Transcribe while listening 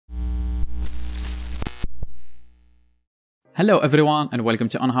Hello everyone and welcome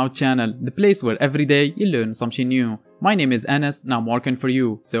to On How channel, the place where every day you learn something new. My name is Anas and I'm working for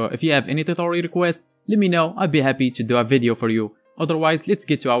you, so if you have any tutorial request, let me know, I'll be happy to do a video for you. Otherwise, let's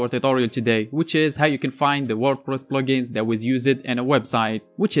get to our tutorial today, which is how you can find the WordPress plugins that was used in a website,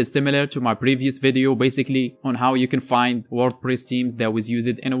 which is similar to my previous video basically on how you can find WordPress themes that was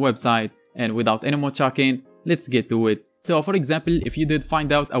used in a website. And without any more talking, let's get to it. So for example, if you did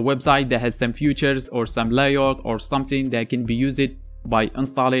find out a website that has some features or some layout or something that can be used by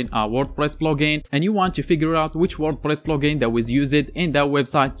installing a WordPress plugin, and you want to figure out which WordPress plugin that was used in that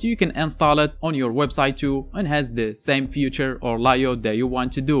website so you can install it on your website too and has the same feature or layout that you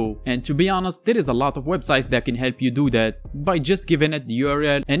want to do. And to be honest, there is a lot of websites that can help you do that by just giving it the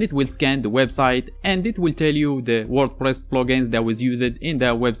URL, and it will scan the website and it will tell you the WordPress plugins that was used in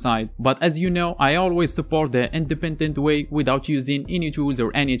that website. But as you know, I always support the independent way without using any tools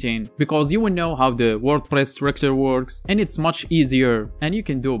or anything, because you will know how the WordPress structure works and it's much easier and you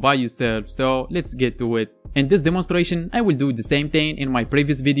can do it by yourself. So let's get to it. In this demonstration, I will do the same thing in my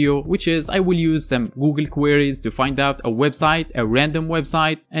previous video, which is I will use some Google queries to find out a website, a random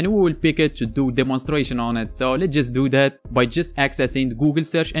website, and we will pick it to do demonstration on it. So let's just do that by just accessing the Google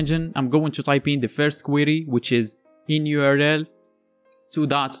search engine. I'm going to type in the first query, which is in URL, 2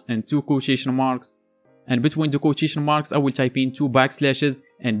 dots and 2 quotation marks. And between the quotation marks, I will type in 2 backslashes,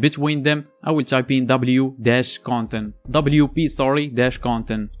 and between them, I will type in WP-content.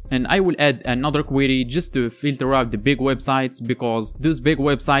 And I will add another query just to filter out the big websites, because those big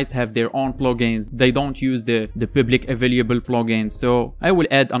websites have their own plugins. They don't use the public available plugins. So I will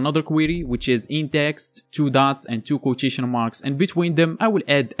add another query, which is in text, 2 dots and 2 quotation marks. And between them, I will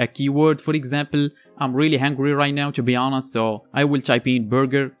add a keyword. For example, I'm really hungry right now, to be honest. So I will type in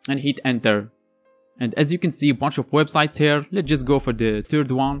burger and hit enter. And as you can see, a bunch of websites here. Let's just go for the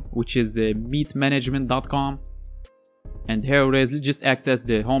third one, which is the meatmanagement.com. And here it is. Let's just access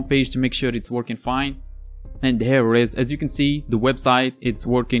the home page to make sure it's working fine. And here it is. As you can see, the website, it's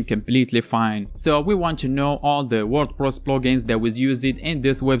working completely fine. So we want to know all the WordPress plugins that was used in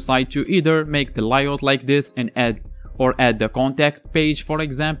this website to either make the layout like this and add the contact page. For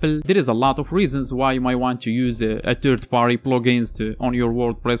example, there is a lot of reasons why you might want to use a third-party plugins on your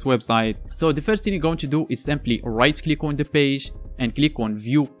WordPress website. So the first thing you're going to do is simply right click on the page and click on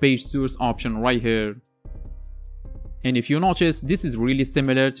view page source option right here. And if you notice, this is really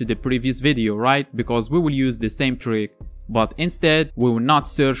similar to the previous video, right? Because we will use the same trick. But instead, we will not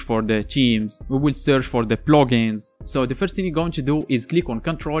search for the themes, we will search for the plugins. So the first thing you're going to do is click on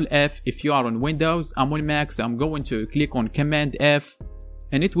Ctrl F if you are on Windows. I'm on Mac, so I'm going to click on Command F,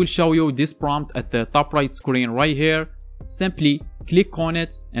 and it will show you this prompt at the top right screen right here. Simply click on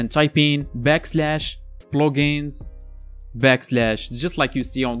it and type in /plugins / just like you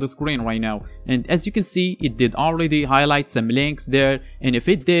see on the screen right now. And as you can see, it did already highlight some links there, and if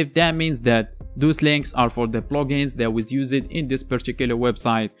it did, that means that those links are for the plugins that was used in this particular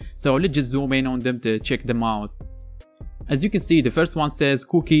website. So let's just zoom in on them to check them out. As you can see, the first one says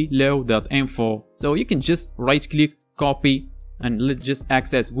cookie-low.info. So you can just right click, copy, and let's just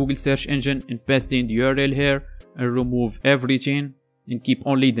access Google search engine and paste in the URL here and remove everything and keep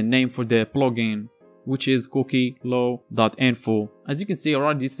only the name for the plugin, which is cookie-low.info. As you can see,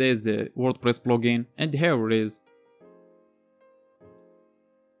 already says the WordPress plugin, and here it is.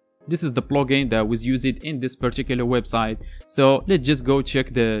 This is the plugin that was used in this particular website. So let's just go check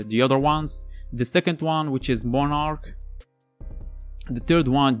the other ones. The second one, which is Monarch. The third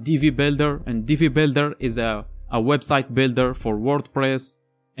one, DV Builder, and DV Builder is a website builder for WordPress.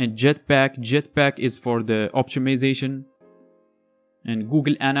 And Jetpack is for the optimization. And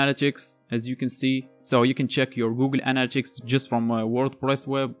Google Analytics, as you can see, so you can check your Google Analytics just from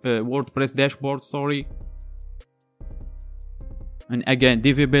WordPress dashboard, sorry. And again,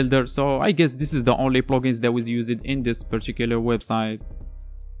 DV Builder. So I guess this is the only plugins that was used in this particular website.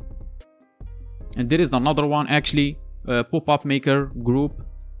 And there is another one actually, Pop-up Maker Group,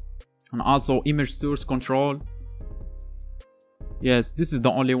 and also Image Source Control. Yes, this is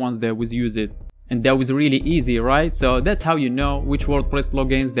the only ones that was used. And that was really easy, right? So that's how you know which WordPress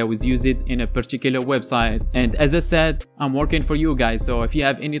plugins that was used in a particular website. And as I said, I'm working for you guys. So if you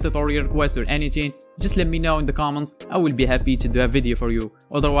have any tutorial requests or anything, just let me know in the comments. I will be happy to do a video for you.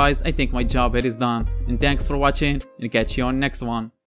 Otherwise, I think my job here is done. And thanks for watching, and catch you on next one.